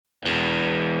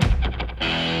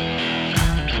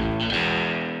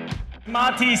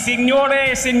Mati,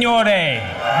 signore e signore,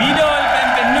 vi do il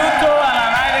benvenuto alla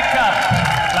Ryder Cup,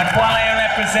 la quale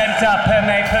rappresenta per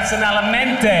me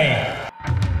personalmente.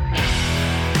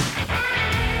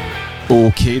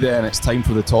 Okay then, it's time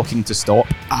for the talking to stop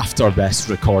after this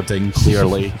recording,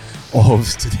 clearly, of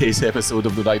today's episode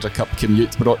of the Ryder Cup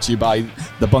Commute, brought to you by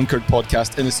the Bunkered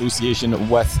Podcast in association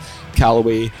with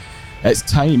Callaway. It's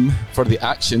time for the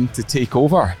action to take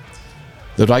over.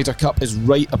 The Ryder Cup is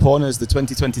right upon us, the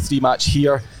 2023 match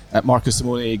here at Marco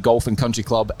Simone Golf and Country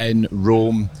Club in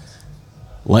Rome.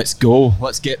 Let's go.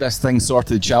 Let's get this thing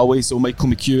sorted, shall we? So Michael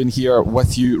McEwen here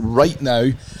with you right now,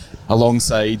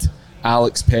 alongside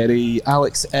Alex Perry.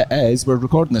 Alex, we're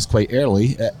recording this quite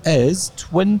early. It is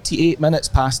 28 minutes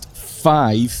past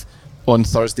 5 on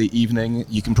Thursday evening.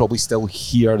 You can probably still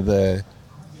hear the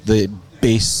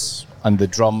bass and the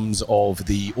drums of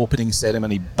the opening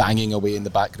ceremony banging away in the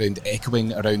background,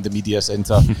 echoing around the media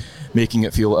centre, making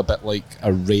it feel a bit like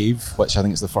a rave, which I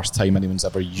think is the first time anyone's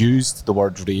ever used the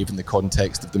word rave in the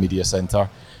context of the media centre.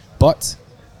 But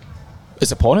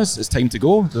it's upon us. It's time to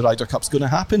go. The Ryder Cup's going to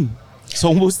happen. It's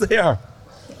almost there.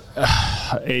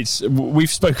 We've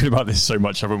spoken about this so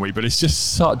much, haven't we? But it's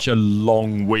just such a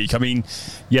long week. I mean,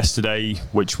 yesterday,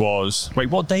 which was... Wait,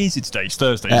 what day is it today? It's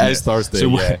Thursday, isn't it? It is Thursday, so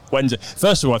yeah. Wednesday.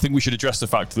 First of all, I think we should address the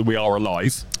fact that we are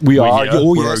alive. We are. Here. Oh,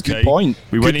 We're yes, okay. good point.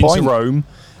 We went into Rome,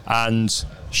 and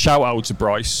shout out to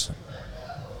Bryce.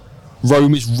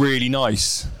 Rome is really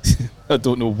nice. I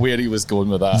don't know where he was going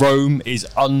with that. Rome is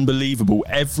unbelievable.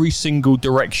 Every single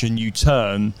direction you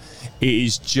turn, it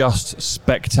is just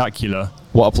spectacular.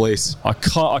 What a place. I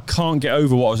can't get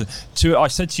over what I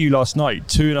said to you last night,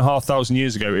 2,500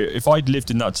 years ago. If I'd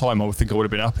lived in that time, I would think I would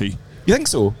have been happy. You think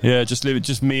so? Yeah, just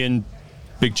me and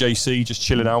Big JC just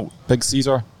chilling out. Big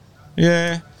Caesar.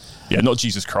 Yeah. Yeah, not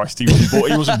Jesus Christ. He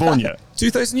wasn't born yet.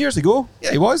 2,000 years ago?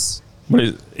 Yeah, he was.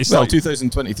 Well, it's well, like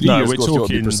 2023 years ago,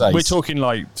 to be precise. We're talking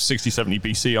like 60, 70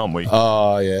 BC, aren't we?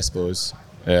 Yeah, I suppose.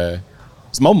 Yeah.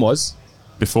 His mum was.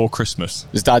 Before Christmas.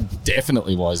 His dad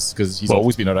definitely was, because he's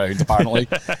always been around, apparently.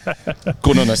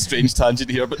 Going on a strange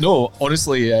tangent here. But no,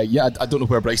 honestly, I don't know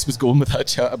where Bryce was going with that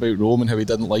chat about Rome and how he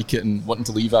didn't like it and wanting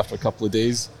to leave after a couple of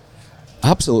days.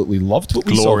 Absolutely loved what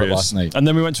we saw of it last night. And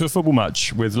then we went to a football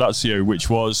match with Lazio, which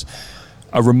was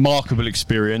a remarkable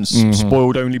experience,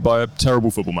 spoiled only by a terrible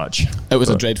football match. It was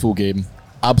a dreadful game.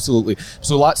 Absolutely.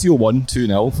 So Lazio won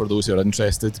 2-0, for those who are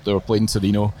interested. They were playing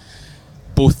Torino.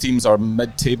 Both teams are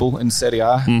mid-table in Serie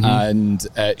A, and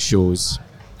it shows.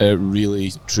 It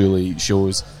really, truly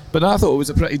shows. But I thought it was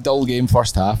a pretty dull game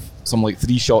first half. Some like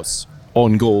 3 shots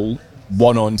on goal,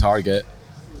 1 on target.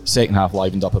 Second half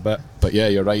livened up a bit. But yeah,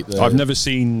 you're right. I've never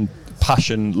seen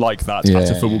passion like that at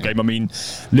a football game. I mean,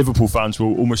 Liverpool fans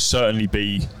will almost certainly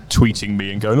be tweeting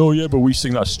me and going, oh yeah, but we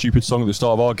sing that stupid song at the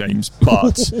start of our games.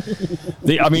 But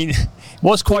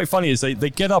what's quite funny is they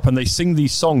get up and they sing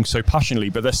these songs so passionately,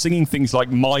 but they're singing things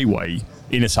like My Way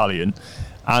in Italian,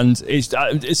 and it's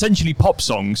essentially pop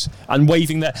songs, and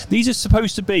waving these are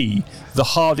supposed to be the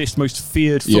hardest, most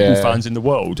feared football fans in the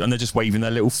world, and they're just waving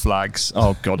their little flags.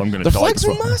 Oh God, I'm going to die. The flags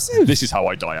are massive. This is how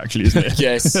I die, actually, isn't it?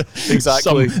 Yes,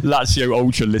 exactly. Some Lazio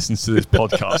ultra listens to this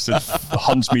podcast and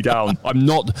hunts me down.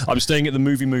 I'm staying at the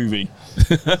movie.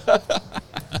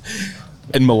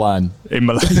 In Milan.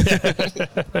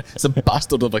 It's a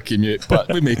bastard of a commute,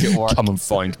 but we make it work. Come and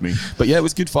find me. But yeah, it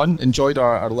was good fun. Enjoyed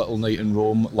our little night in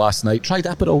Rome last night. Tried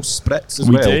Aperol Spritz as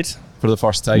well. We did. For the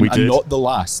first time. And not the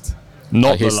last.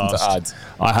 Not the last. To add.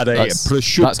 I had a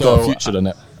prosciutto. That's got a future in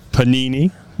it.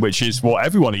 Panini, which is what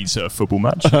everyone eats at a football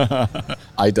match.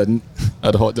 I didn't. I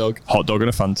had a hot dog. Hot dog and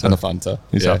a Fanta. And a Fanta.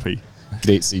 He's happy.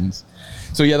 Great scenes.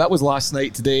 So yeah, that was last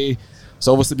night. Today, it's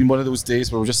obviously been one of those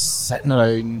days where we're just sitting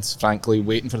around, frankly,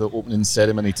 waiting for the opening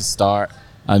ceremony to start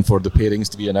and for the pairings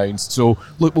to be announced. So,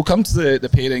 look, we'll come to the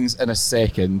pairings in a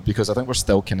second, because I think we're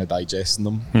still kind of digesting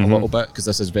them a little bit, because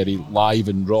this is very live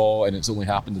and raw, and it's only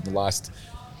happened in the last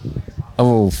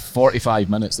 45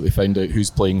 minutes that we found out who's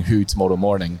playing who tomorrow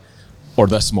morning, or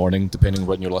this morning, depending on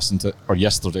when you're listening to it, or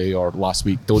yesterday or last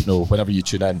week, don't know, whenever you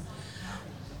tune in.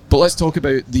 But let's talk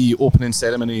about the opening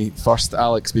ceremony first,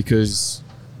 Alex, because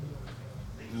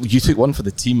you took one for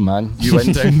the team, man. You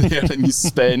went down there and you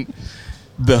spent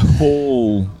the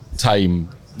whole time,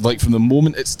 like from the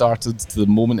moment it started to the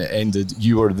moment it ended,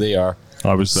 you were there.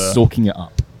 I was there. Soaking it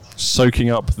up. Soaking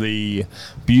up the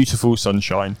beautiful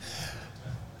sunshine.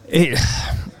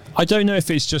 I don't know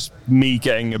if it's just me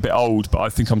getting a bit old, but I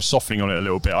think I'm softening on it a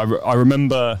little bit. I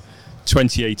remember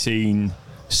 2018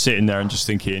 sitting there and just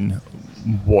thinking,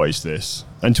 what is this?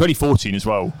 And 2014 as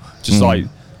well. Just like,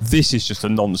 this is just a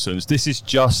nonsense. This is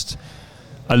just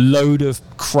a load of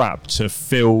crap to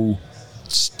fill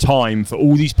time for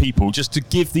all these people, just to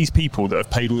give these people that have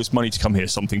paid all this money to come here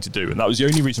something to do. And that was the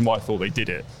only reason why I thought they did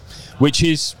it, which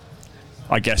is,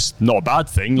 I guess, not a bad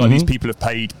thing. Like, these people have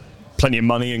paid plenty of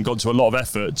money and gone to a lot of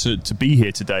effort to be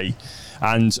here today.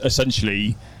 And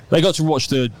essentially, they got to watch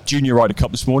the Junior Ryder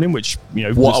Cup this morning, which,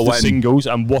 was the singles,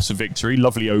 and what a victory.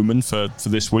 Lovely omen for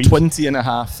this week.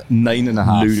 20.5,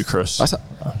 9.5. Ludicrous.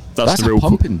 That's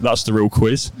the real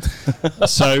quiz.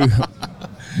 So,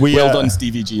 well done,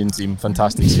 Stevie G and team.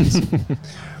 Fantastic series.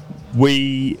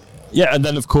 And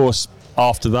then, of course,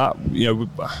 after that,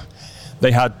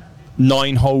 they had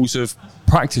 9 holes of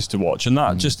practice to watch, and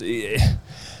that just...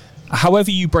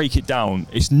 However you break it down,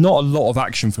 it's not a lot of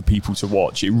action for people to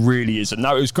watch. It really isn't.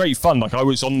 Now, it was great fun. Like, I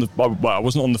wasn't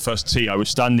on the first tee. I was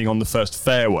standing on the first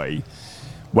fairway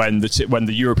when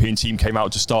the European team came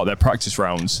out to start their practice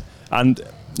rounds. And,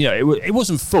 it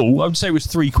wasn't full. I would say it was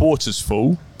 3/4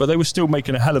 full, but they were still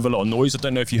making a hell of a lot of noise. I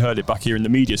don't know if you heard it back here in the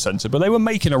media centre, but they were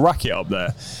making a racket up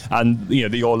there. And,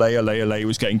 the ole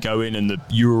was getting going, and the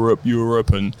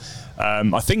Europe, and...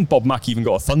 I think Bob Mack even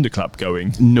got a thunderclap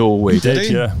going. No way. He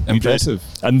did, yeah. Impressive.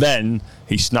 And then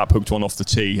he snap hooked one off the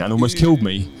tee and almost killed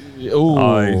me.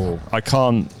 Oh, I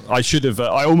can't. I should have.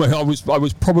 I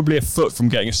was probably a foot from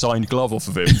getting a signed glove off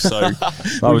of him. So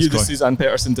that were was you the Suzanne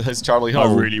Peterson to his Charlie Hull?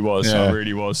 I really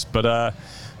was. But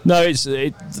no,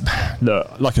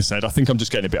 look, like I said, I think I'm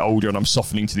just getting a bit older and I'm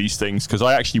softening to these things, because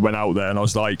I actually went out there and I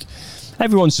was like,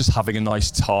 everyone's just having a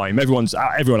nice time. Everyone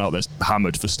out there's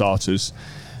hammered for starters.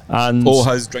 And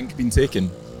has drink been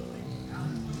taken?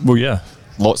 Well, yeah.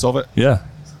 Lots of it? Yeah.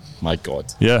 My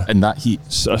God. Yeah. In that heat.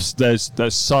 So there's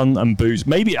sun and booze.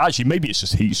 Maybe it's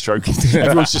just heat stroke.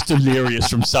 Everyone's just delirious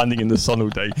from standing in the sun all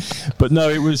day. But no,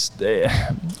 it was...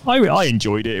 I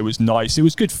enjoyed it. It was nice. It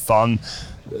was good fun.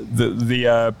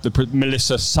 The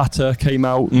Melissa Satter came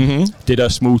out, did her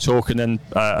small talk, and then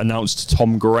announced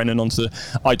Tom Grennan onto...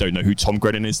 I don't know who Tom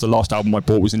Grennan is. The last album I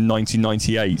bought was in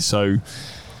 1998, so...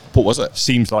 What was it?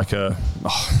 Seems like I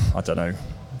don't know.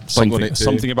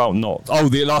 Something about not. Oh,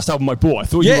 the last album I bought. I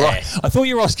thought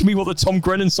you were asking me what the Tom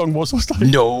Grennan song was. I was like,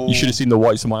 no. You should have seen the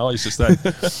whites of my eyes just then.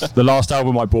 The last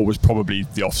album I bought was probably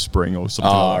The Offspring or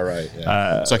something. Right.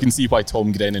 Yeah. So I can see why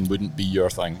Tom Grennan wouldn't be your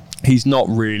thing. He's not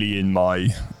really in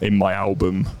my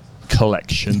album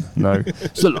collection. No.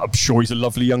 So I'm sure he's a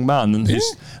lovely young man, and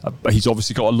he's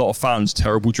obviously got a lot of fans.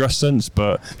 Terrible dress sense,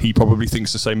 but he probably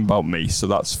thinks the same about me, so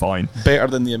that's fine. Better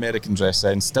than the American dress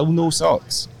sense. Still no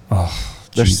socks. Oh,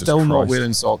 they're Jesus still Christ. not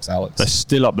wearing socks, Alex. They're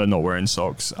still up there not wearing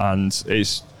socks, and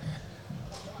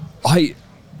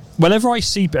whenever I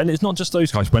see, and it's not just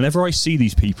those guys, whenever I see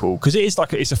these people, because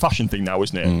it's a fashion thing now,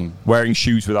 isn't it? Wearing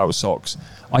shoes without socks.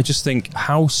 I just think,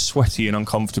 how sweaty and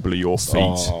uncomfortable are your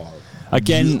feet?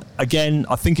 Again,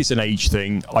 I think it's an age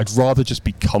thing. I'd rather just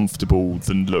be comfortable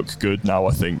than look good now,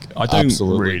 I think. I don't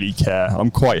really care.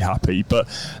 I'm quite happy. But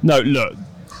no, look,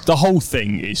 the whole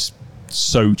thing is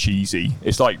so cheesy.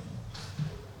 It's like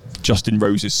Justin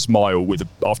Rose's smile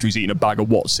after he's eaten a bag of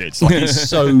Wotsits. Like, it's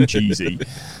so cheesy.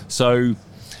 So,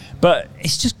 but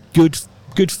it's just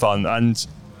good fun. And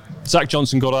Zach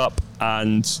Johnson got up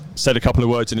and said a couple of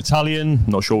words in Italian.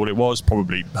 Not sure what it was.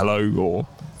 Probably hello or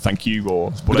thank you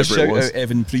or whatever it was. Shout out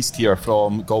Evan Priest here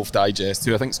from Golf Digest,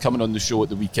 who I think is coming on the show at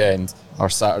the weekend, our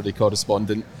Saturday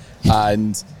correspondent,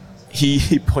 and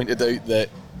he pointed out that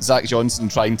Zach Johnson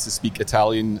trying to speak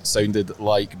Italian sounded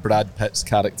like Brad Pitt's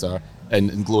character in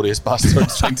Inglourious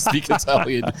Basterds trying to speak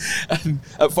Italian. And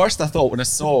at first I thought, when I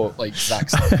saw like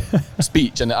Zach's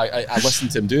speech and I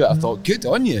listened to him do it, I thought, good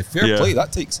on you, fair play.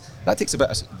 That takes a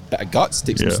bit of guts,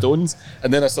 takes some stones.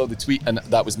 And then I saw the tweet and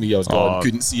that was me. I was gone,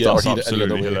 couldn't see it or hear it any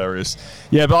other way. Hilarious.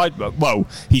 Yeah, but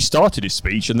he started his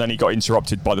speech and then he got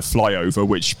interrupted by the flyover,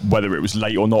 which whether it was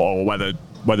late or not, or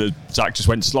whether Zach just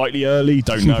went slightly early,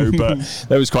 don't know. But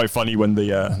that was quite funny when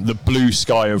the blue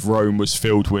sky of Rome was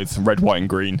filled with red, white and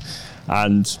green.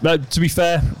 And to be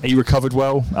fair, he recovered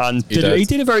well and he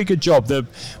did a very good job.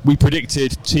 We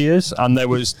predicted tears, and there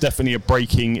was definitely a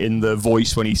breaking in the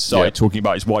voice when he started talking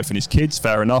about his wife and his kids.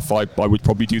 Fair enough, I would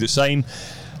probably do the same.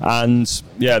 And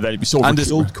yeah, they sort of and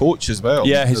his old coach as well.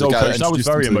 Yeah, his old coach. That was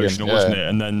very emotional, wasn't it?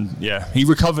 And then he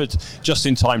recovered just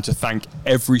in time to thank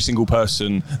every single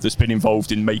person that's been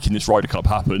involved in making this Ryder Cup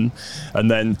happen. And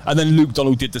then Luke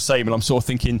Donald did the same. And I'm sort of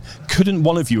thinking, couldn't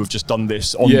one of you have just done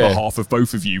this on behalf of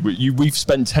both of you? We've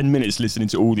spent 10 minutes listening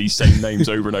to all these same names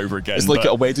over and over again. It's like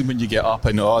at a wedding when you get up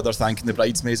and they're thanking the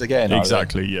bridesmaids again.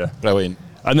 Exactly. Yeah. Brilliant.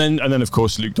 And then of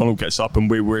course Luke Donald gets up,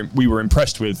 and we were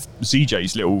impressed with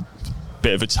ZJ's little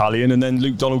bit of Italian, and then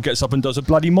Luke Donald gets up and does a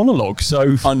bloody monologue.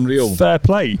 So unreal, fair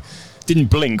play. didn't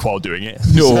blink while doing it.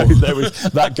 No. So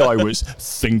that guy was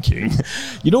thinking.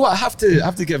 You know what? I have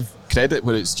to give credit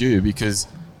where it's due, because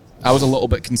I was a little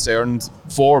bit concerned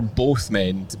for both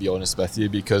men, to be honest with you,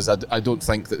 because I don't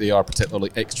think that they are particularly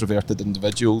extroverted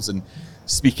individuals, and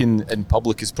speaking in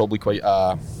public is probably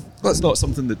that's not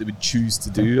something that they would choose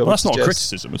to do. Well, that's not a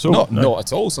criticism at all. Not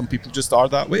at all. Some people just are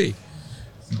that way.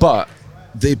 But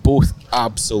they both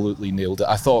absolutely nailed it.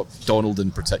 I thought Donald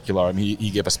in particular, I mean, he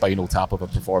gave a spinal tap of a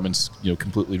performance,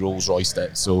 completely Rolls-Royced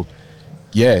it. So,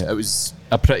 yeah, it was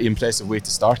a pretty impressive way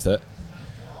to start it.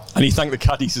 And he thanked the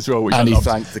caddies as well, which and I loved.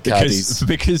 He thanked the caddies.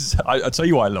 Because I tell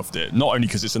you why I loved it. Not only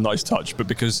because it's a nice touch, but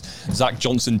because Zach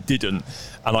Johnson didn't.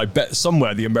 And I bet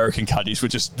somewhere the American caddies were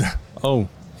just, oh,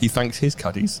 he thanks his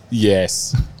caddies.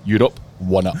 Yes. Europe,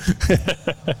 1-up.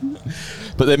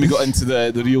 But then we got into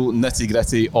the real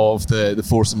nitty-gritty of the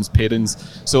foursomes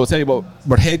pairings. So I'll tell you what,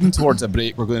 we're heading towards a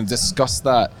break. We're going to discuss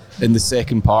that in the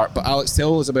second part. But Alex,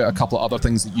 tell us about a couple of other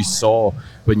things that you saw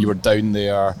when you were down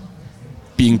there,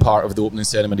 being part of the opening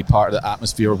ceremony, part of the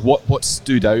atmosphere. What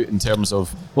stood out in terms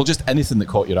of, well, just anything that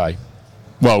caught your eye?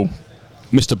 Well,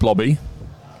 Mr. Blobby,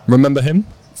 remember him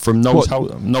from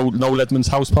Noel Edmonds'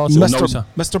 house party?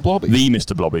 Mr. Blobby? The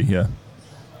Mr. Blobby, yeah.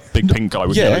 Big pink guy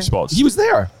with yellow spots. He was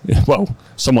there. Yeah, well,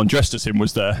 someone dressed as him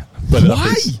was there. But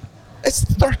why? It's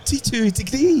 32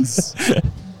 degrees.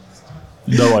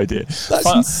 No idea.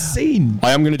 That's insane.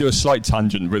 I am going to do a slight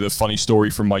tangent with a funny story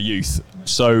from my youth.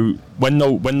 So when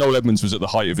Noel Edmonds was at the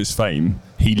height of his fame,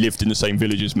 he lived in the same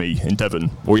village as me in Devon,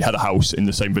 or he had a house in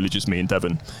the same village as me in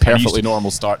Devon. Perfectly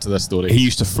normal start to this story. He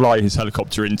used to fly his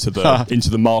helicopter into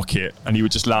the market, and he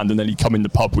would just land, and then he'd come in the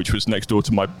pub, which was next door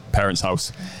to my parents'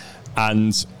 house.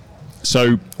 And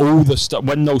so all the stuff,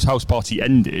 when Noel's house party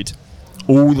ended,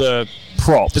 all the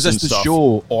props. Is this and the stuff,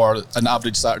 show or an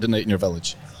average Saturday night in your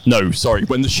village? No, sorry.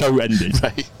 When the show ended,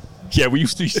 right. Yeah, we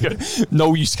used to.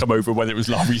 Noel used to come over when it was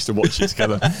live. We used to watch it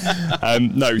together.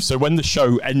 No, so when the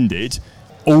show ended,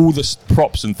 all the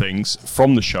props and things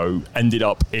from the show ended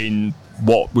up in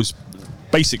what was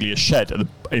basically a shed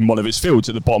in one of its fields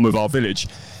at the bottom of our village.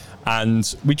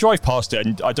 And we drive past it,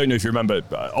 and I don't know if you remember,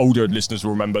 older listeners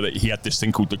will remember that he had this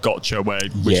thing called the gotcha,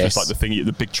 which was like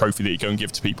the big trophy that you go and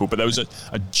give to people. But there was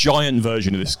a giant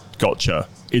version of this gotcha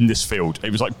in this field.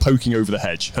 It was like poking over the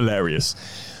hedge. Hilarious.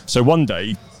 So one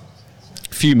day,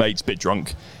 a few mates, bit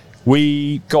drunk,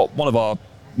 we got one of our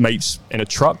mates in a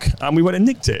truck, and we went and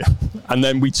nicked it. And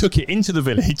then we took it into the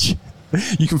village.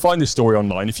 You can find this story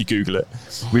online if you Google it.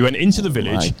 We went into the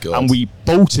village and we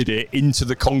bolted it into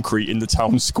the concrete in the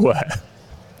town square.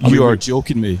 You are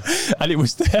joking me. And it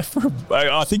was there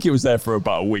I think it was there for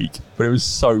about a week, but it was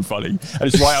so funny. And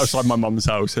it's right outside my mum's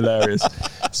house. Hilarious.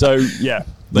 So, yeah.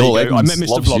 There you go. I met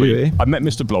Mr. Blobby. You, eh? I met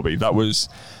Mr. Blobby. That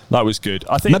was good.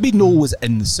 I think maybe Noel was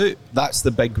in the suit. That's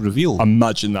the big reveal.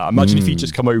 Imagine that. Imagine if he'd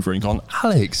just come over and gone,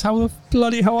 Alex, how are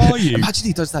you? Imagine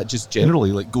he does that just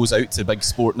generally, like goes out to big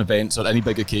sporting events or any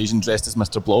big occasion dressed as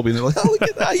Mr. Blobby, and they're like, oh, look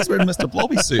at that, he's wearing Mr.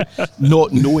 Blobby's suit,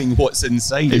 not knowing what's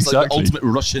inside. It's like the ultimate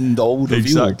Russian doll reveal.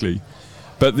 Exactly.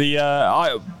 But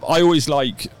I always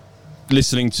like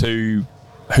listening to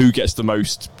who gets the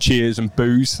most cheers and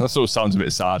boos. That sort of sounds a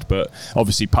bit sad, but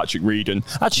obviously Patrick Reed, and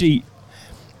actually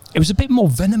it was a bit more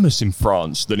venomous in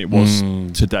France than it was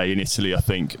today in Italy, I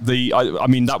think. I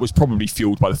mean, that was probably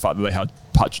fueled by the fact that they had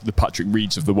the Patrick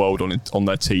Reeds of the world on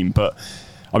their team. But,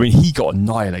 I mean, he got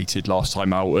annihilated last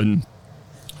time out. And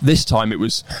this time there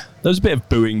was a bit of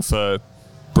booing for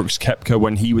Brooks Koepka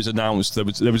when he was announced. There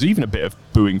was even a bit of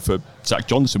booing for Zach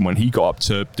Johnson when he got up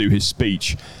to do his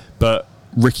speech. But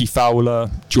Ricky Fowler,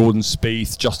 Jordan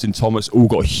Spieth, Justin Thomas all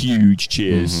got huge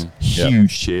cheers.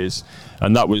 Huge cheers.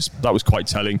 And that was quite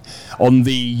telling. On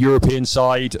the European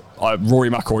side, Rory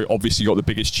McIlroy obviously got the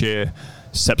biggest cheer.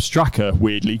 Sepp Straka,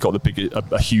 weirdly, got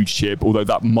a huge cheer, although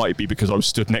that might be because I was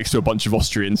stood next to a bunch of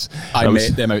Austrians. I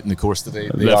met them out in the course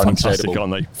today. They're fantastic,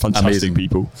 incredible. Aren't they? Fantastic Amazing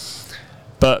people.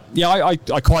 But, yeah,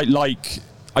 I quite like...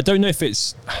 I don't know if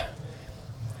it's...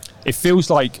 It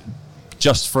feels like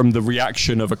just from the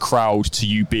reaction of a crowd to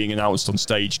you being announced on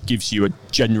stage gives you a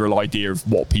general idea of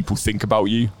what people think about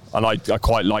you. And I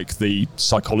quite like the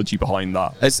psychology behind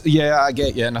that. I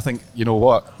get you. And I think, you know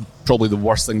what, probably the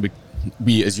worst thing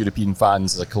we as European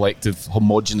fans, as a collective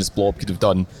homogenous blob could have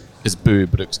done is boo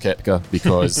Brooks Koepka,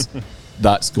 because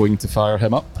that's going to fire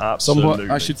him up somewhat,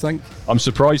 I should think. I'm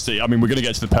surprised we're going to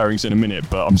get to the pairings in a minute,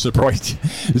 but I'm surprised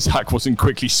Zach wasn't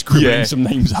quickly scribbling some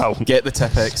names out. Get the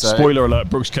Tipex out. Spoiler alert,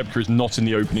 Brooks Koepka is not in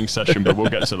the opening session, but we'll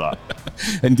get to that.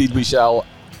 Indeed we shall,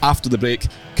 after the break,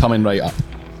 coming right up.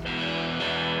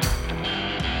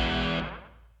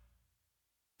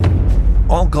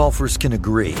 All golfers can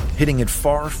agree, hitting it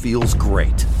far feels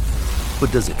great.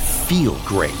 but does it feel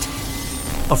great?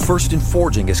 A first in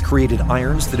forging has created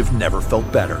irons that have never felt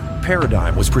better.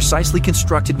 Paradigm was precisely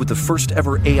constructed with the first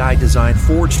ever AI-designed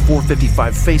forged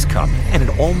 455 face cup and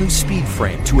an all-new speed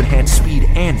frame to enhance speed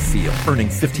and feel, earning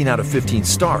 15 out of 15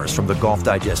 stars from the Golf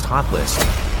Digest Hot List.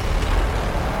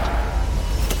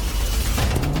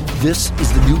 This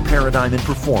is the new Paradigm in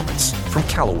performance from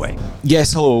Callaway.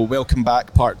 Yes, hello, welcome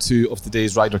back. Part 2 of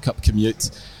today's Ryder Cup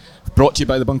Commute. Brought to you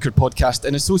by the Bunkered Podcast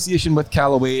in association with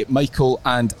Callaway. Michael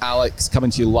and Alex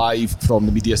coming to you live from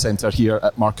the Media Centre here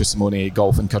at Marcus Simone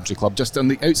Golf and Country Club, just on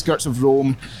the outskirts of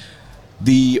Rome.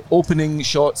 The opening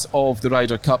shots of the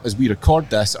Ryder Cup as we record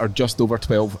this are just over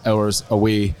 12 hours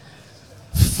away.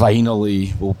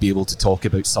 Finally, we'll be able to talk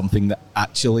about something that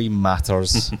actually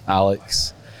matters,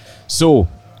 Alex. So,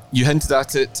 you hinted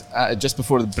at it just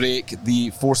before the break.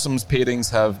 The foursomes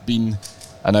pairings have been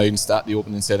announced at the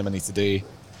opening ceremony today.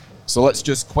 So let's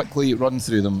just quickly run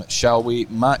through them, shall we?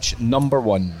 Match number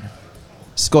 1.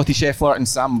 Scotty Scheffler and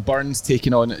Sam Burns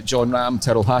taking on Jon Rahm,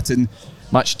 Tyrrell Hatton.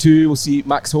 Match 2, we'll see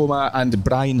Max Homa and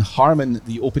Brian Harman,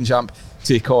 the Open champ,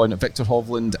 take on Victor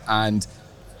Hovland and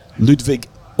Ludwig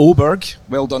Åberg.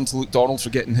 Well done to Luke Donald for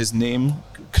getting his name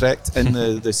correct in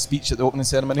the speech at the opening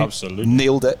ceremony. Absolutely.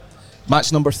 Nailed it.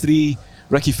 Match number 3,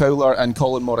 Ricky Fowler and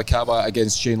Colin Morikawa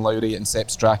against Shane Lowry and Sepp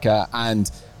Straka. And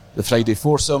the Friday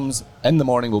foursomes in the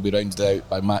morning will be rounded out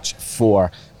by match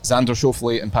 4. Xander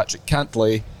Schauffele and Patrick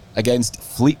Cantlay against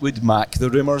Fleetwood Mac. The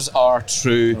rumours are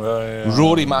true.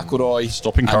 Rory McIlroy.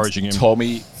 Stop encouraging him.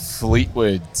 Tommy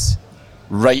Fleetwood.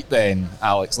 Right then,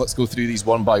 Alex, let's go through these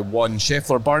one by one.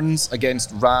 Scheffler Burns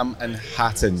against Rahm and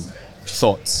Hatton.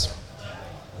 Thoughts?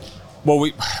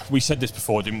 Well, we said this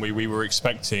before, didn't we? We were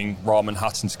expecting Rahm and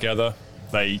Hatton together.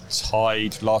 They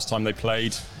tied last time they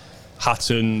played.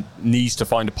 Hatton needs to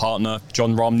find a partner.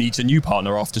 Jon Rahm needs a new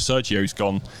partner after Sergio's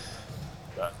gone.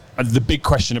 The big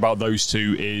question about those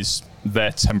two is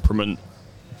their temperament.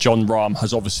 Jon Rahm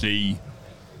has obviously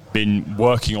been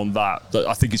working on that.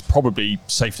 I think it's probably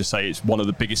safe to say it's one of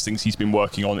the biggest things he's been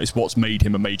working on. It's what's made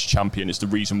him a major champion. It's the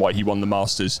reason why he won the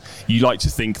Masters. You like to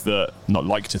think that, not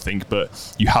like to think,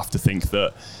 but you have to think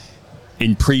that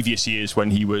in previous years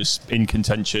when he was in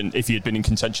contention, if he had been in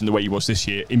contention the way he was this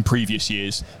year, in previous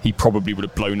years, he probably would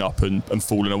have blown up and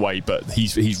fallen away. But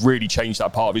he's really changed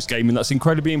that part of his game, and that's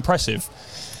incredibly impressive.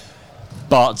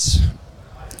 But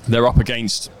they're up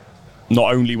against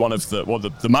not only one of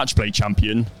the match play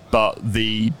champion, but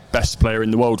the best player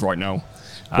in the world right now.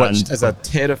 Which is a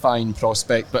terrifying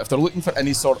prospect. But if they're looking for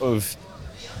any sort of,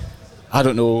 I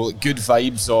don't know, good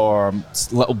vibes or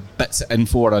little bits of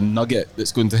info or a nugget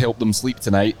that's going to help them sleep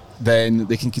tonight, then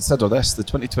they can consider this. The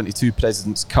 2022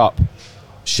 President's Cup,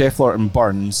 Scheffler and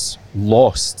Burns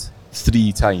lost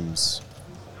 3 times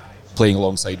playing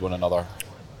alongside one another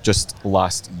just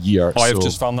last year. I have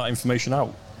just found that information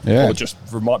out. Yeah. Or just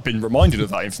been reminded of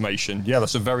that information. Yeah,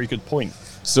 that's a very good point.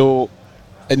 So,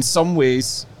 in some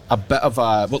ways, a bit of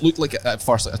what looked like at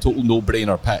first like a total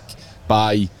no-brainer pick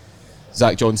by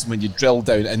Zach Johnson. When you drill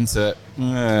down into it,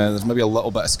 there's maybe a little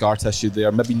bit of scar tissue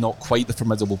there, maybe not quite the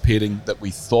formidable pairing that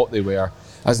we thought they were.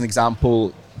 As an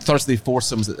example, Thursday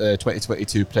foursomes at the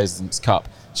 2022 President's Cup,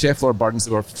 Scheffler Burns,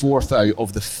 they were 4th out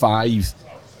of the 5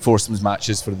 foursomes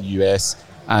matches for the US,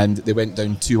 and they went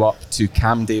down 2 up to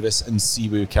Cam Davis and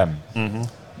Siwoo Kim. Mm-hmm.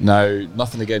 Now,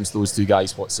 nothing against those 2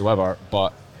 guys whatsoever,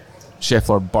 but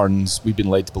Scheffler Burns, we've been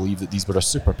led to believe that these were a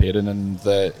super pairing, and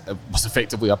that it was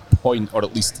effectively a point, or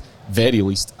at least, very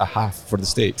least, a half for the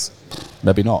States.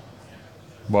 Maybe not.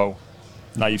 Well,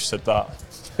 now you've said that.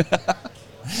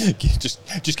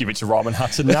 just give it to Rahm and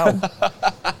Hatton now.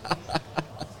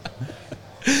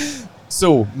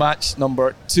 So, match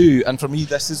number 2, and for me,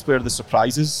 this is where the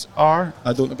surprises are.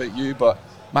 I don't know about you, but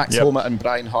Max Homa and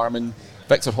Brian Harman,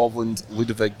 Victor Hovland,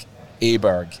 Ludwig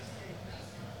Åberg.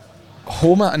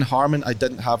 Homa and Harman I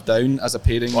didn't have down as a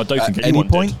pairing. I don't think at anyone any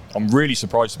point. did. I'm really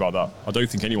surprised about that. I don't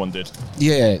think anyone did.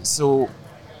 Yeah, so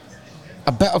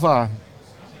a bit of a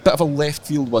left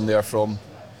field one there from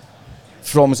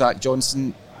Zach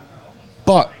Johnson.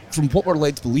 But from what we're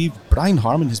led to believe, Brian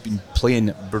Harman has been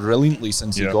playing brilliantly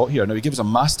since he got here. Now, he gave us a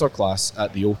masterclass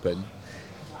at the Open,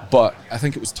 but I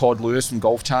think it was Todd Lewis from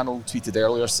Golf Channel tweeted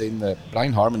earlier saying that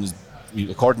Brian Harman is,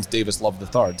 according to Davis Love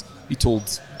III, he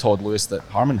told Todd Lewis that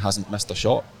Harman hasn't missed a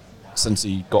shot since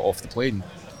he got off the plane.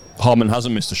 Harman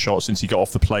hasn't missed a shot since he got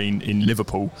off the plane in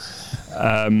Liverpool.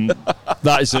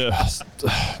 That is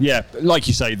like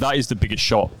you say, that is the biggest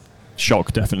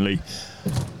shock, definitely.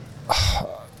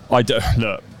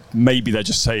 Look, maybe they're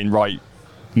just saying, right,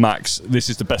 Max, this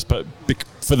is the best, but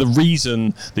for the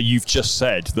reason that you've just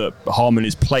said, that Harmon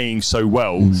is playing so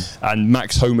well, and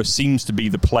Max Homer seems to be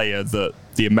the player that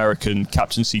the American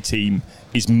captaincy team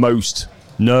is most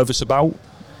nervous about.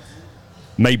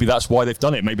 Maybe that's why they've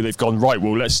done it. Maybe they've gone, right,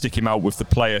 well, let's stick him out with the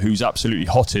player who's absolutely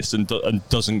hottest and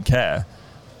doesn't care.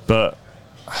 But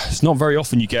it's not very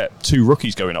often you get two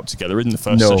rookies going up together in the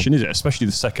first session, is it? Especially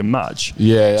the second match.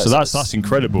 Yeah. So that's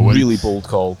incredible. Really bold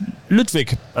call.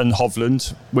 Ludwig and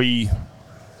Hovland, we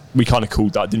kind of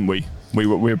called that, didn't we?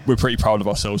 We're pretty proud of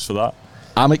ourselves for that.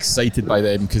 I'm excited by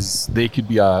them because they could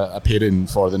be a pairing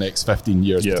for the next 15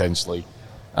 years potentially.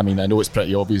 I mean, I know it's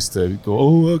pretty obvious to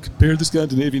go, compare the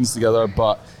Scandinavians together,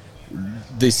 but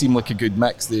they seem like a good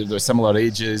mix. They're similar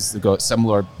ages, they've got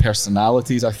similar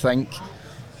personalities, I think.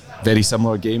 Very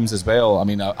similar games as well. I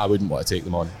mean, I wouldn't want to take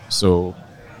them on. So,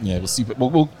 yeah, we'll see. But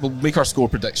we'll make our score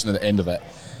prediction at the end of it.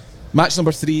 Match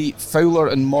number 3, Fowler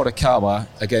and Morikawa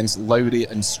against Lowry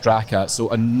and Straka. So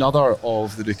another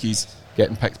of the rookies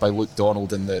getting picked by Luke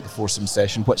Donald in the foursome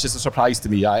session, which is a surprise to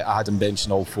me. I had him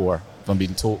benching all 4, if I'm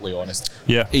being totally honest.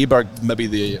 Yeah. Oberg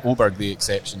the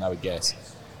exception, I would guess.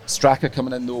 Straka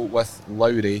coming in, though, with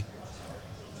Lowry.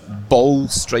 Ball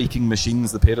striking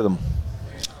machines, the pair of them.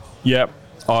 Yeah.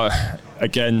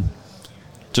 Again,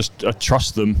 just I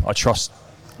trust them. I trust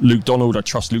Luke Donald. I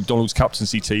trust Luke Donald's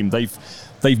captaincy team.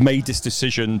 They've made this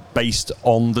decision based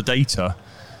on the data,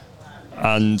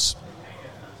 and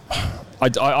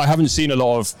I haven't seen a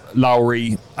lot of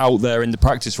Lowry out there in the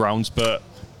practice rounds, but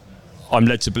I'm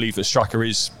led to believe that Straka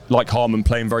is, like Harmon,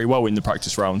 playing very well in the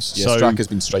practice rounds. Yeah, Straka's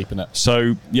been striping it.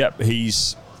 So, yeah,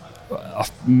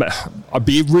 I'd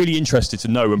be really interested to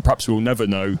know, and perhaps we'll never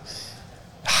know,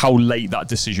 how late that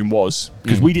decision was,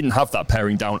 because we didn't have that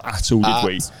pairing down at all, did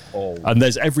we? And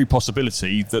there's every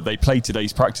possibility that they played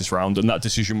today's practice round and that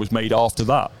decision was made after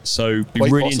that. So be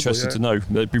really interested to know.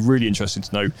 It'd be really interesting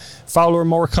to know. Fowler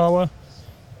and Morikawa.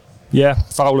 Yeah,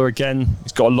 Fowler again.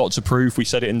 He's got a lot to prove. We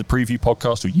said it in the preview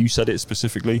podcast, or you said it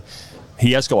specifically.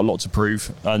 He has got a lot to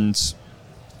prove, and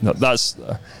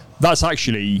that's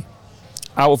actually,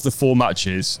 out of the 4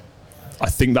 matches, I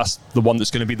think that's the one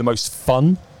that's going to be the most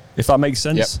fun. If that makes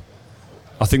sense. Yep.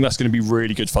 I think that's going to be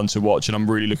really good fun to watch, and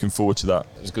I'm really looking forward to that.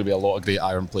 There's going to be a lot of great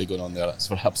iron play going on there, that's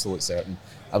for absolute certain.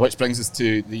 Which brings us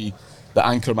to the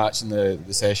anchor match in the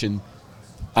session,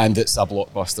 and it's a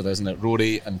blockbuster, isn't it?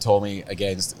 Rory and Tommy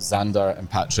against Xander and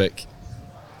Patrick.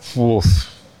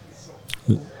 Oof.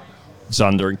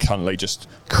 Xander and Cantlay just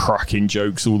cracking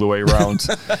jokes all the way around.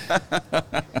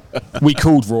 We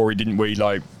called Rory, didn't we?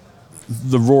 Like,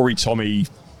 the Rory-Tommy...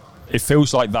 It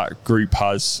feels like that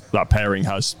pairing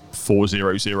has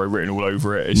 4-0-0 written all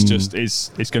over it. It's just,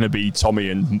 it's going to be Tommy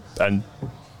and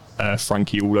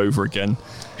Frankie all over again.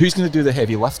 Who's going to do the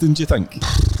heavy lifting, do you think?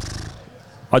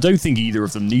 I don't think either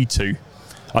of them need to.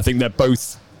 I think they're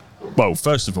both, well,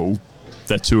 first of all,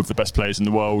 they're 2 of the best players in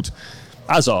the world,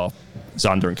 as are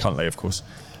Xander and Cantlay, of course.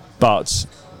 But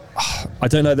I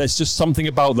don't know, there's just something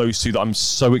about those 2 that I'm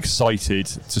so excited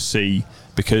to see,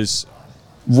 because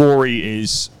Rory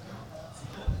is...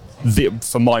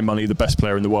 for my money, the best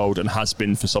player in the world, and has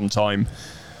been for some time.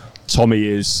 Tommy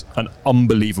is an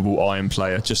unbelievable iron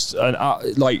player. Just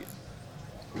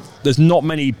there's not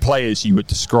many players you would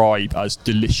describe as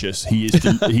delicious. He's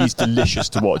delicious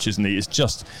to watch, isn't he? It's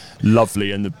just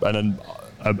lovely, and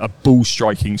a ball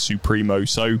striking supremo.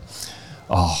 So,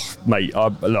 mate,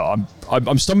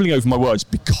 I'm stumbling over my words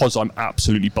because I'm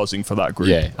absolutely buzzing for that group.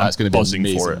 Yeah, that's going to be buzzing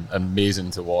for it. Amazing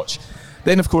to watch.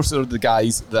 Then, of course, there are the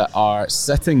guys that are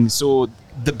sitting. So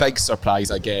the big surprise,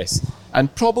 I guess,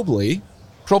 and probably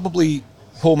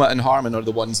Homa and Harmon are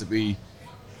the ones that we,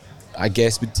 I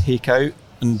guess, would take out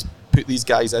and put these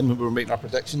guys in when we were making our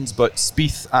predictions. But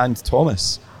Spieth and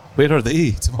Thomas, where are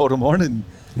they tomorrow morning?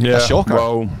 Yeah, a shocker.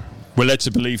 Well, we're led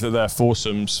to believe that their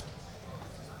foursomes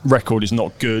record is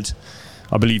not good.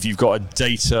 I believe you've got a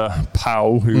data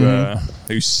pal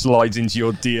who slides into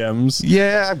your DMs.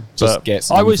 Yeah, just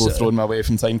gets info thrown my way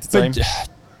from time to time.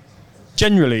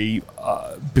 Generally,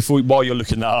 while you're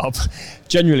looking that up,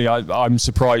 generally I'm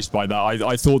surprised by that.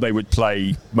 I thought they would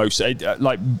play most poor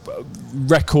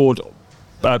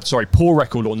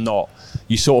record or not.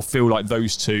 You sort of feel like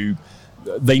those 2,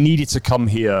 they needed to come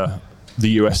here, the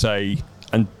USA,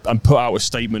 and put out a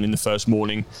statement in the first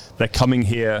morning. They're coming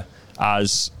here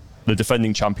as the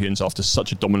defending champions after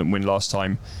such a dominant win last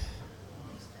time.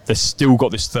 They've still got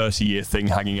this 30-year thing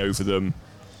hanging over them.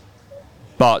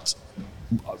 But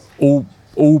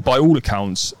by all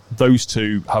accounts, those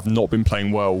 2 have not been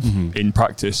playing well in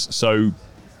practice. So,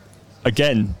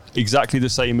 again, exactly the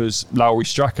same as Lowry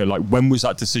Straka. Like, when was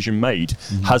that decision made?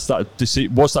 Was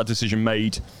that decision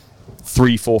made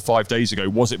 3, 4, 5 days ago?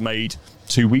 Was it made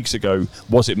 2 weeks ago?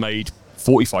 Was it made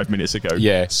 45 minutes ago?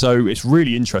 Yeah. So it's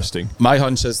really interesting. My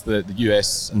hunch is that the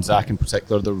US and Zach in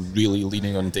particular, they're really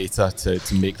leaning on data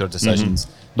to make their decisions.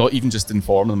 Not even just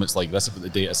inform them. It's like, this is what the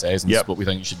data says and this is what we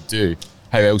think you should do.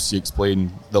 How else do you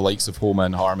explain the likes of Homa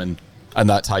and Harman? And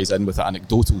that ties in with the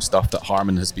anecdotal stuff that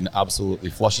Harman has been absolutely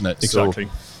flushing it. Exactly.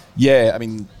 So, yeah, I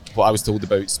mean, what I was told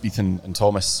about Spieth and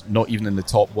Thomas, not even in the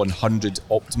top 100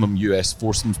 optimum US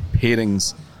foursomes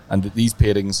pairings, and that these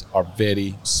pairings are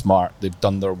very smart. They've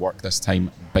done their work this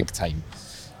time, big time,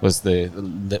 was the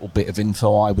little bit of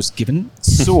info I was given.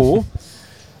 So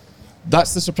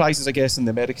that's the surprises, I guess, on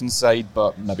the American side,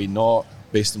 but maybe not,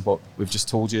 based on what we've just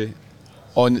told you.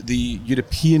 On the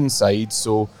European side,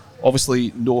 so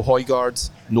obviously no Højgaard,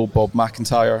 no Bob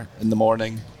McIntyre in the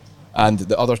morning, and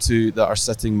the other two that are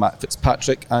sitting, Matt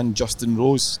Fitzpatrick and Justin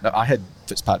Rose. Now, I had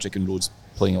Fitzpatrick and Rose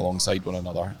playing alongside one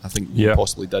another. I think you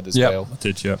possibly did as well. I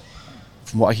did, yeah.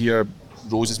 From what I hear,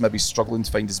 Rose is maybe struggling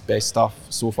to find his best stuff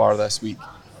so far this week.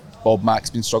 Bob Mac's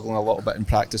been struggling a little bit in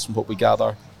practice from what we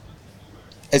gather.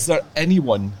 Is there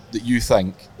anyone that you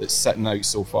think that's sitting out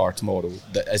so far tomorrow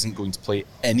that isn't going to play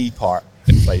any part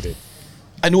in Friday?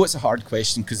 I know it's a hard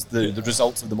question because the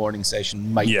results of the morning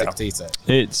session might dictate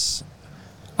it.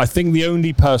 I think the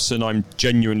only person I'm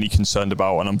genuinely concerned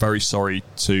about, and I'm very sorry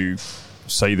to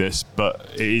say this, but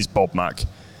it is Bob Mac,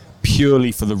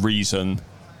 purely for the reason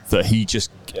that he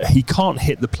can't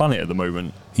hit the planet at the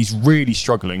moment. He's really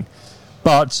struggling.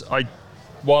 But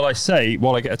while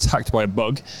I get attacked by a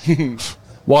bug,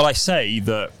 while I say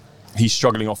that he's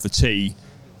struggling off the tee,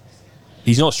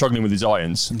 he's not struggling with his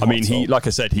irons. I mean, like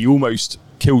I said, he almost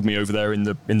killed me over there in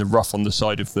the rough on the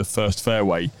side of the first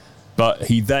fairway. But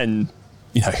he then,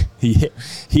 he hit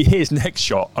his next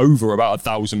shot over about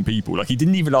 1,000 people. Like, he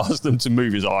didn't even ask them to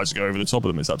move his eyes to go over the top of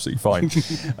them. It's absolutely fine.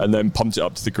 And then pumped it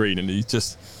up to the green. And he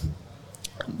just,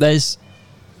 there's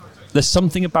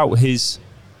something about his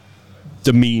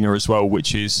demeanor as well,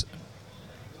 which is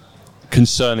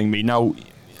concerning me. Now,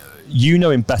 you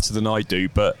know him better than I do,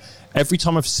 but every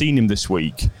time I've seen him this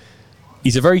week,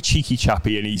 he's a very cheeky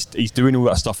chappy, and he's doing all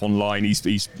that stuff online.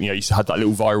 He's had that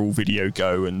little viral video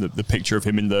go, and the picture of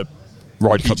him in the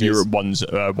Ryder Cup Europe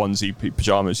onesie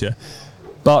pajamas, yeah.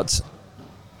 But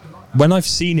when I've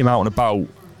seen him out and about,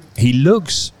 he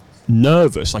looks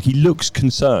nervous, like he looks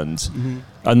concerned,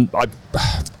 and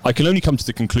I can only come to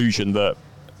the conclusion that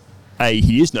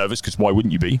he is nervous, because why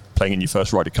wouldn't you be playing in your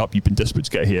first Ryder Cup? You've been desperate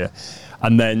to get here,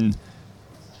 and then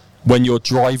when your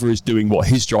driver is doing what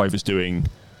his driver's doing,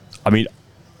 I mean,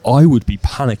 I would be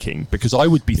panicking, because I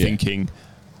would be thinking,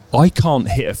 I can't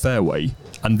hit a fairway,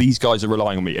 and these guys are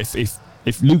relying on me.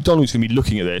 If Luke Donald's going to be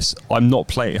looking at this, I'm not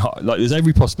playing. Like, there's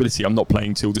every possibility I'm not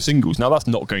playing till the singles. Now, that's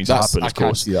not going to happen, of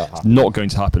course. It's not going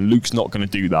to happen. Luke's not going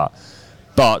to do that.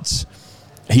 But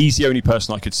he's the only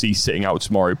person I could see sitting out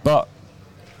tomorrow. But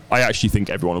I actually think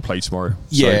everyone will play tomorrow.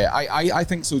 Yeah, I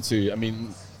think so too. I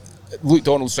mean, Luke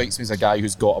Donald strikes me as a guy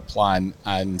who's got a plan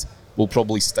and will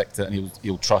probably stick to it, and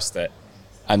he'll trust it.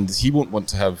 And he won't want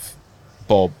to have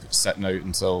Bob sitting out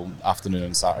until afternoon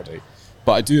on Saturday.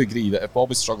 But I do agree that if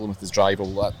Bob is struggling with his driver,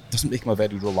 well, that doesn't make him a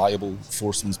very reliable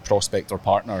foursomes prospect or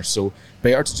partner. So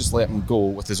better to just let him go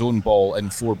with his own ball in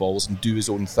 4 balls and do his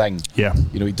own thing. Yeah.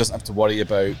 He doesn't have to worry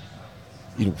about,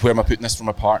 where am I putting this from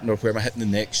a partner, where am I hitting the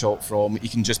next shot from. He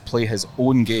can just play his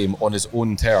own game on his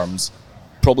own terms,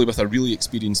 probably with a really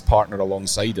experienced partner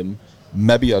alongside him,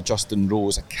 maybe a Justin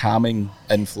Rose, a calming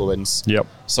influence,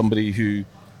 somebody who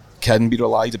can be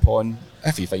relied upon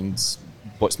if he finds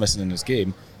what's missing in his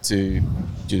game, to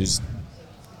just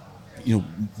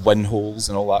win holes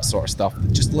and all that sort of stuff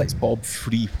that just lets Bob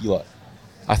free wheel it.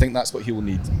 I think that's what he'll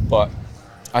need. But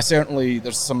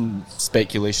there's some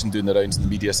speculation doing the rounds in the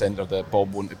media centre that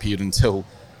Bob won't appear until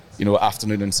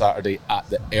afternoon on Saturday at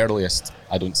the earliest.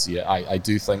 I don't see it. I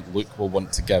do think Luke will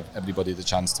want to give everybody the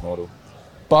chance tomorrow.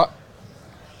 But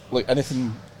look,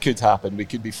 anything could happen. We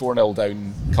could be 4-0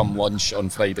 down come lunch on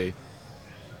Friday.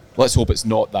 Let's hope it's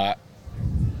not that.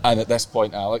 And at this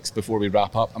point, Alex, before we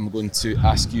wrap up, I'm going to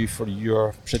ask you for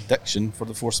your prediction for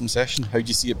the foursome session. How do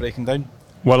you see it breaking down?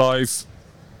 Well, I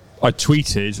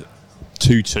tweeted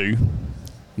 2-2.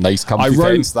 Nice comfy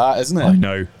defence, that, isn't it? I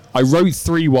know. I wrote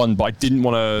 3-1, but I didn't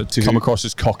want to come across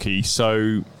as cocky,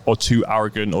 or too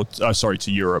arrogant, or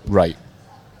to Europe. Right.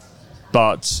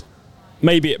 But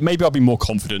maybe I'll be more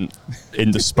confident in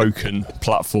the spoken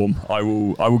platform. I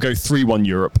will go 3-1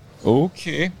 Europe.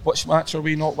 Okay. Which match are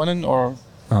we not winning, or?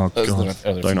 Oh, God.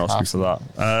 Don't ask me for that.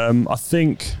 I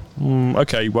think...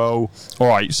 okay, well... All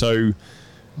right, so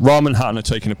Rahm and Hatton are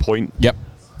taking a point. Yep.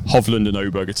 Hovland and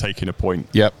Oberg are taking a point.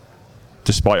 Yep.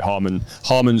 despite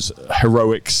Harman's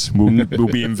heroics will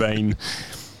be in vain.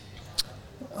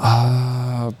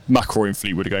 McElroy and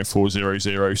Fleetwood are going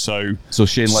 4-0-0. So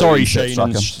Shane, sorry, Shane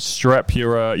and Strep,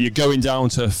 you're going down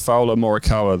to Fowler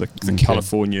Morikawa, the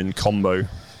Californian combo.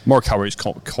 Morikawa is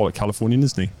Californian,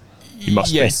 isn't he? He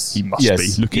must be. He must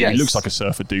be. Look at him. He looks like a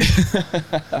surfer dude.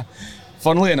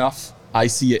 Funnily enough, I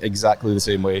see it exactly the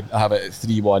same way. I have it at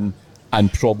 3-1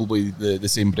 and probably the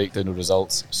same breakdown of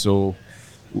results. So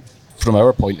from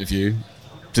our point of view,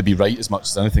 to be right as much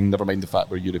as anything, never mind the fact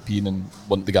we're European and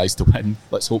want the guys to win.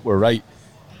 Let's hope we're right.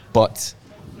 But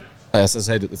as I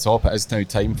said at the top, it is now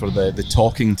time for the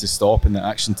talking to stop and the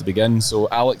action to begin. So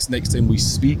Alex, next time we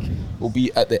speak will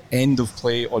be at the end of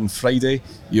play on Friday.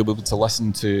 You'll be able to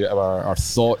listen to our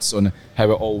thoughts on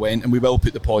how it all went, and we will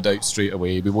put the pod out straight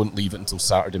away. We won't leave it until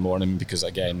Saturday morning because,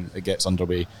 again, it gets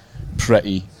underway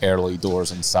pretty early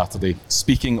doors on Saturday.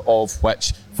 Speaking of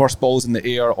which, first ball's in the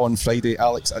air on Friday,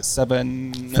 Alex, at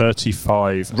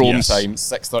 7:35 Rome time,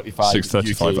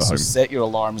 6:35 UK. So set your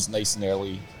alarms nice and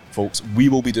early, folks. We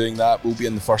will be doing that. We'll be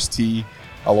in the first tee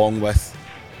along with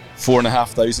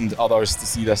 4,500 others to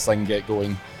see this thing get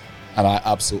going, and I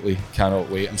absolutely cannot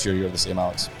wait. I'm sure you're the same,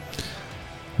 Alex.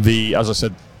 As I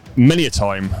said many a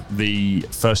time, the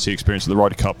first tee experience of the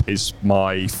Ryder Cup is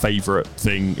my favourite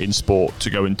thing in sport to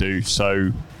go and do. So,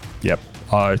 yep,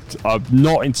 I'm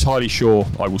not entirely sure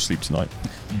I will sleep tonight.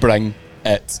 Bring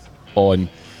it on.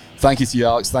 Thank you to you,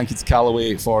 Alex. Thank you to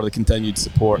Callaway for the continued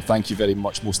support. Thank you very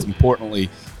much, most importantly,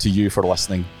 to you for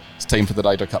listening. It's time for the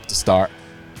Ryder Cup to start.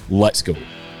 Let's go.